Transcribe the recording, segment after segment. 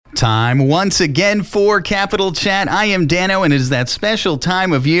Time once again for Capital Chat. I am Dano, and it is that special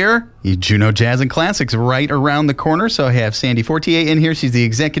time of year. Juneau Jazz and Classics right around the corner. So I have Sandy Fortier in here. She's the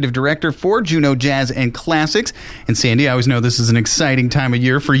executive director for Juneau Jazz and Classics. And Sandy, I always know this is an exciting time of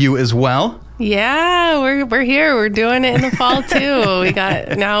year for you as well. Yeah, we're here. We're doing it in the fall too.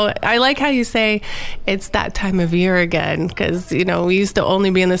 Now I like how you say it's that time of year again, because we used to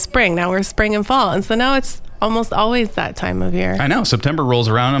only be in the spring. Now we're spring and fall, and so now it's almost always that time of year. I know. September rolls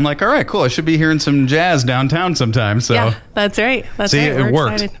around. I'm like, all right, cool. I should be hearing some jazz downtown sometime. So yeah, that's right. That's See, right. it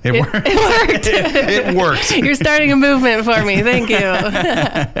worked. It worked. It worked. You're starting a movement for me. Thank you.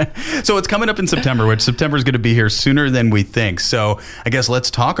 So it's coming up in September, which September is going to be here sooner than we think. So I guess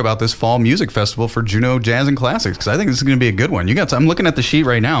let's talk about this fall music festival for Juneau Jazz and Classics, because I think this is going to be a good one. I'm looking at the sheet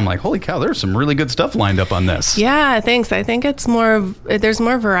right now. I'm like, holy cow, there's some really good stuff lined up on this. Yeah, thanks. I think there's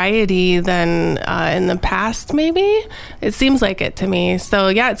more variety than in the past. Maybe it seems like it to me. So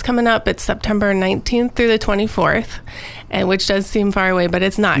yeah, it's coming up. It's September 19th through the 24th, and which does seem far away, but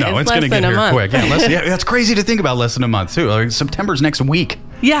it's not. No, it's going to get here quick. Yeah, that's crazy to think about. Less than a month too. Like, September's next week.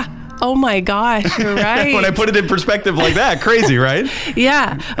 Yeah. Oh my gosh, you're right. When I put it in perspective like that, crazy, right?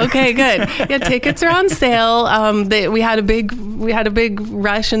 Yeah. Okay, good. Yeah, tickets are on sale. We had a big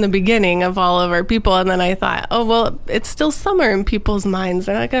rush in the beginning of all of our people, and then I thought, oh well, it's still summer in people's minds.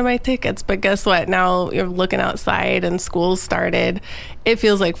 They're not going to buy tickets. But guess what? Now you're looking outside, and school's started. It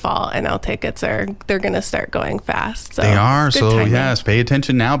feels like fall, and now tickets they're going to start going fast. So they are. So timing. Yes, pay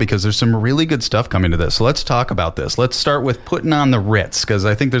attention now, because there's some really good stuff coming to this. So let's talk about this. Let's start with putting on the Ritz, because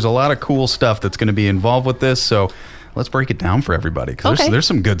I think there's a lot of cool stuff that's going to be involved with this. So let's break it down for everybody, because there's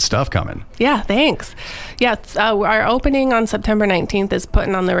some good stuff coming. Yeah, thanks. Yeah, our opening on September 19th is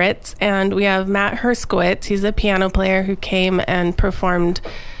Putting on the Ritz, and we have Matt Herskowitz. He's a piano player who came and performed.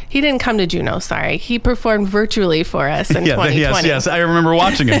 He didn't come to Juneau, sorry. He performed virtually for us in 2020. Yes, I remember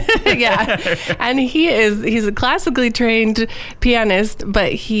watching him. Yeah, and he's a classically trained pianist,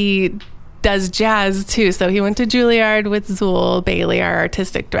 but he does jazz too. So he went to Juilliard with Zool Bailey, our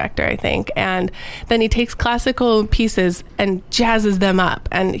artistic director, I think. And then he takes classical pieces and jazzes them up.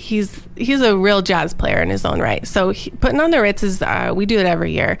 And he's a real jazz player in his own right. So Putting on the Ritz is, we do it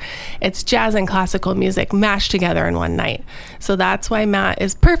every year. It's jazz and classical music mashed together in one night. So that's why Matt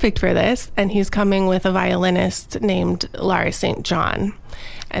is perfect for this. And he's coming with a violinist named Larry St. John.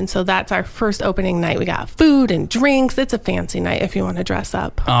 And so that's our first opening night. We got food and drinks. It's a fancy night if you want to dress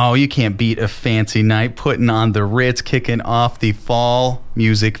up. Oh, you can't beat a fancy night. Putting on the Ritz, kicking off the Fall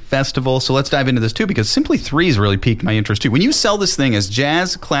Music Festival. So let's dive into this too, because Simply 3 has really piqued my interest too. When you sell this thing as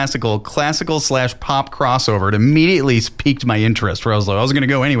jazz, classical/pop crossover, it immediately piqued my interest, where I was like, I was going to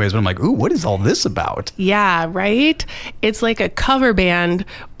go anyways, but I'm like, ooh, what is all this about? Yeah, right? It's like a cover band,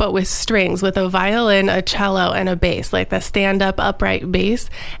 but with strings, with a violin, a cello, and a bass, like the stand-up upright bass.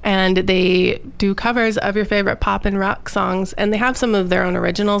 And they do covers of your favorite pop and rock songs, and they have some of their own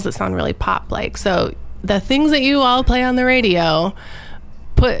originals that sound really pop-like. So the things that you all play on the radio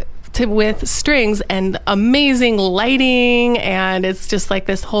with strings and amazing lighting, and it's just like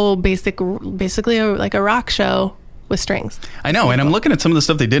this whole basically like a rock show with strings. I know, and I'm looking at some of the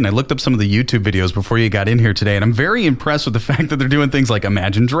stuff they did, and I looked up some of the YouTube videos before you got in here today, and I'm very impressed with the fact that they're doing things like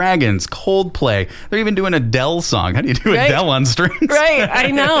Imagine Dragons, Coldplay. They're even doing a Adele song. How do you do Adele on strings? Right,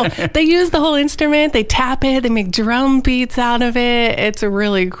 I know. They use the whole instrument, they tap it, they make drum beats out of it. It's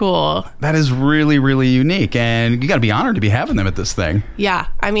really cool. That is really, really unique, and you got to be honored to be having them at this thing. Yeah,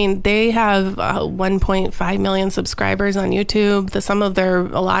 I mean, they have 1.5 million subscribers on YouTube.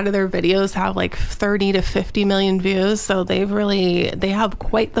 A lot of their videos have like 30 to 50 million views. So they have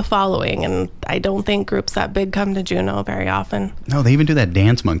quite the following, and I don't think groups that big come to Juneau very often. No, they even do that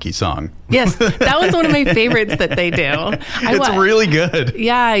Dance Monkey song. Yes, that was one of my favorites that they do. It's really good.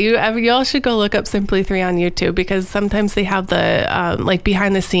 Yeah, you all should go look up Simply 3 on YouTube, because sometimes they have the like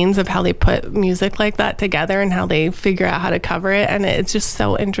behind the scenes of how they put music like that together and how they figure out how to cover it, and it's just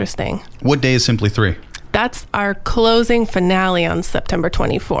so interesting. What day is Simply 3? That's our closing finale on September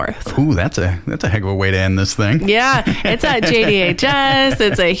 24th. Ooh, that's a heck of a way to end this thing. Yeah, it's at JDHS.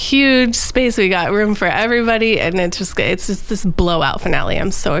 It's a huge space. We got room for everybody, and it's just this blowout finale.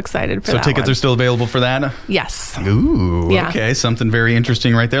 I'm so excited for that. So tickets are still available for that? Yes. Ooh, yeah. Okay, something very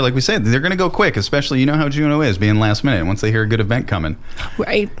interesting right there. Like we said, they're going to go quick, especially, you know how Juneau is, being last minute once they hear a good event coming.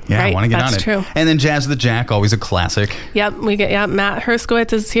 Right. Yeah, I want to get on it. That's true. And then Jazz at the Jack, always a classic. Yep, Matt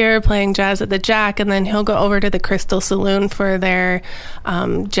Herskowitz is here playing Jazz at the Jack, and then he'll go over to the Crystal Saloon for their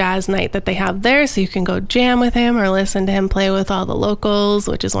jazz night that they have there, so you can go jam with him or listen to him play with all the locals,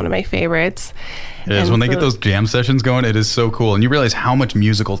 which is one of my favorites. It is. When they get those jam sessions going, it is so cool, and you realize how much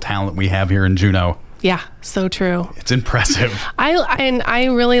musical talent we have here in Juneau. Yeah, so true. It's impressive. I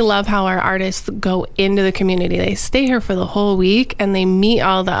really love how our artists go into the community. They stay here for the whole week and they meet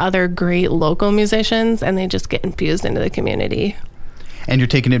all the other great local musicians and they just get infused into the community. And you're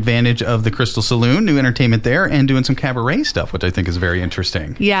taking advantage of the Crystal Saloon, new entertainment there, and doing some cabaret stuff, which I think is very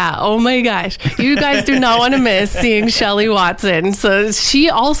interesting. Yeah. Oh my gosh. You guys do not want to miss seeing Shelly Watson. So she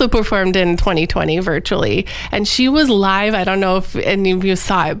also performed in 2020 virtually. And she was live. I don't know if any of you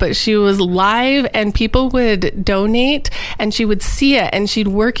saw it, but she was live and people would donate and she would see it and she'd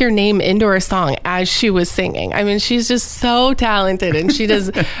work your name into her song as she was singing. I mean, she's just so talented and she does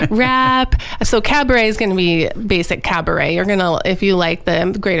rap. So cabaret is going to be basic cabaret. You're going to, if you like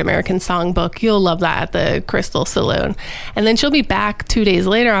the Great American Songbook, you'll love that at the Crystal Saloon. And then she'll be back 2 days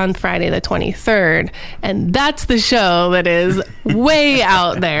later on Friday the 23rd, and that's the show that is way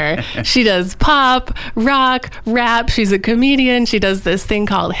out there. She does pop, rock, rap. She's a comedian. She does this thing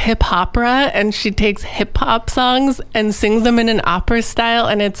called hip opera, and she takes hip hop songs and sings them in an opera style,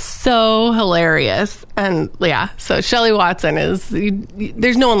 and it's so hilarious. And yeah, so Shelly Watson is,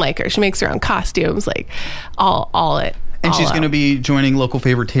 there's no one like her. She makes her own costumes, like all it. And she's going to be joining local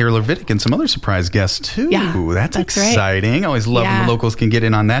favorite Taylor Vidick and some other surprise guests, too. Yeah, that's exciting. Right. Always love when the locals can get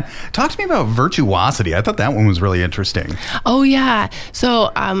in on that. Talk to me about Virtuosity. I thought that one was really interesting. Oh, yeah.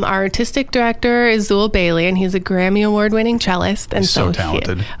 So our artistic director is Zool Bailey, and he's a Grammy Award-winning cellist. And so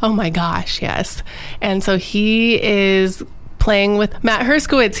talented. Oh, my gosh, yes. And so he is playing with Matt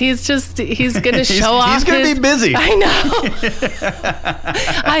Herskowitz. He's going to show off. He's going to be busy. I know.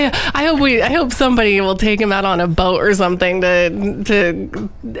 I hope somebody will take him out on a boat or something to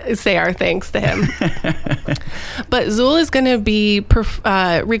say our thanks to him. But Zool is going to be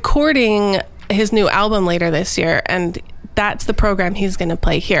recording his new album later this year, and that's the program he's going to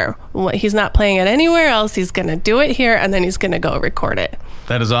play here. He's not playing it anywhere else. He's going to do it here, and then he's going to go record it.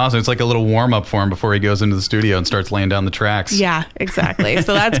 That is awesome. It's like a little warm-up for him before he goes into the studio and starts laying down the tracks. Yeah, exactly.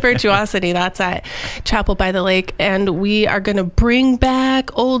 So that's Virtuosity. That's at Chapel by the Lake. And we are going to bring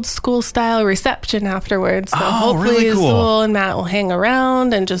back old school style reception afterwards. So hopefully really cool. Zool and Matt will hang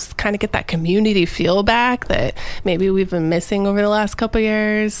around and just kind of get that community feel back that maybe we've been missing over the last couple of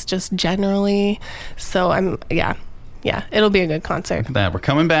years, just generally. So yeah, it'll be a good concert. We're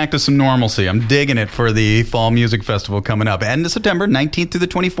coming back to some normalcy. I'm digging it for the Fall Music Festival coming up. End of September, 19th through the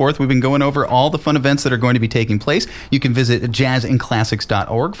 24th. We've been going over all the fun events that are going to be taking place. You can visit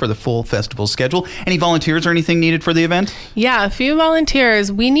jazzandclassics.org for the full festival schedule. Any volunteers or anything needed for the event? Yeah, a few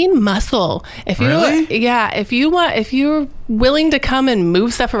volunteers. We need muscle. Really? Yeah, if you're willing to come and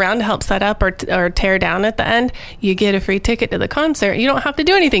move stuff around to help set up or tear down at the end, you get a free ticket to the concert. You don't have to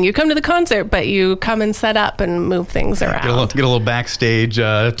do anything. You come to the concert, but you come and set up and move things around. Get a little backstage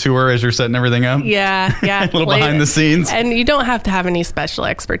tour as you're setting everything up. Yeah. A little behind the scenes. And you don't have to have any special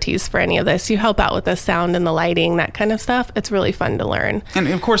expertise for any of this. You help out with the sound and the lighting, that kind of stuff. It's really fun to learn. And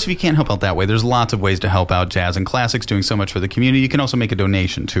of course, if you can't help out that way, there's lots of ways to help out Jazz and Classics, doing so much for the community. You can also make a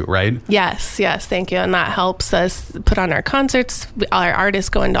donation too, right? Yes, thank you. And that helps us put on our concerts. Our artists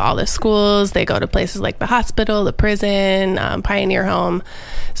go into all the schools. They go to places like the hospital, the prison, Pioneer Home.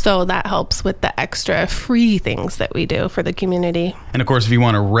 So that helps with the extra free things that we do for the community. And of course, if you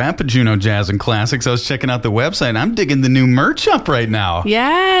want to rep Juneau Jazz and Classics, I was checking out the website and I'm digging the new merch up right now.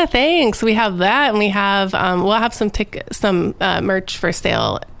 Yeah, thanks. We have that, and we have we'll have some merch for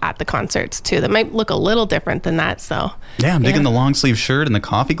sale at the concerts too. That might look a little different than that. So yeah, I'm digging the long sleeve shirt and the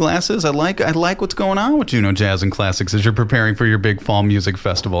coffee glasses. I like what's going on with Juneau Jazz and Classics as you're preparing for your big Fall Music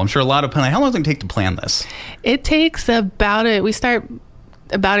Festival. I'm sure a lot of planning. How long does it take to plan this? It takes we start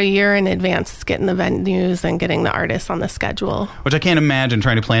about a year in advance, getting the venues and getting the artists on the schedule. Which I can't imagine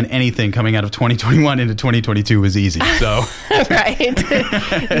trying to plan anything coming out of 2021 into 2022 was easy. So right.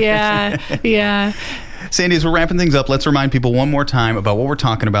 Yeah. Sandy, as we're wrapping things up, let's remind people one more time about what we're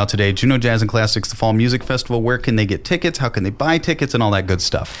talking about today. Juneau Jazz and Classics, the Fall Music Festival. Where can they get tickets? How can they buy tickets and all that good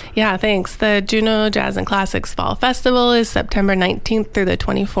stuff? Yeah, thanks. The Juneau Jazz and Classics Fall Festival is September 19th through the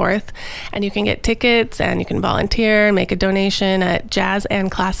 24th. And you can get tickets and you can volunteer and make a donation at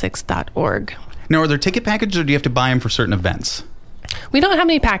jazzandclassics.org. Now, are there ticket packages or do you have to buy them for certain events? We don't have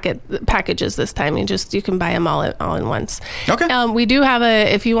any packages this time. You can buy them all in once. Okay. We do have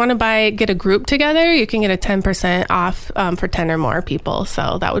if you want to get a group together, you can get a 10% off for 10 or more people.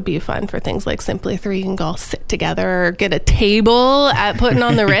 So that would be fun for things like Simply 3. You can go sit together or get a table at Putting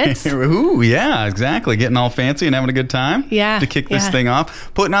on the Ritz. Ooh, yeah, exactly. Getting all fancy and having a good time. Yeah. To kick this thing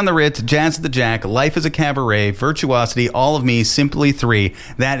off. Putting on the Ritz, Jazz at the Jack, Life is a Cabaret, Virtuosity, All of Me, Simply 3.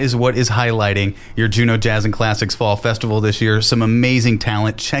 That is what is highlighting your Juneau Jazz and Classics Fall Festival this year. Some amazing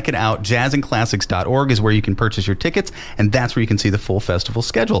talent. Check it out. jazzandclassics.org is where you can purchase your tickets, and that's where you can see the full festival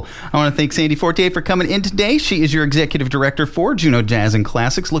schedule. I want to thank Sandy Fortier for coming in today. She is your executive director for Juneau Jazz and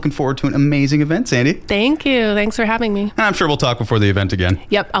Classics. Looking forward to an amazing event, Sandy. Thank you. Thanks for having me. And I'm sure we'll talk before the event again.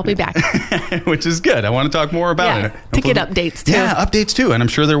 Yep, I'll be back. Which is good. I want to talk more about it. Ticket updates, too. Yeah, updates, too. And I'm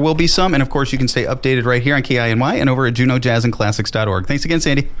sure there will be some. And, of course, you can stay updated right here on KINY and over at JuneauJazzandClassics.org. Thanks again,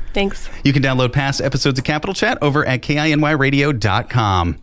 Sandy. Thanks. You can download past episodes of Capital Chat over at KINYradio.com.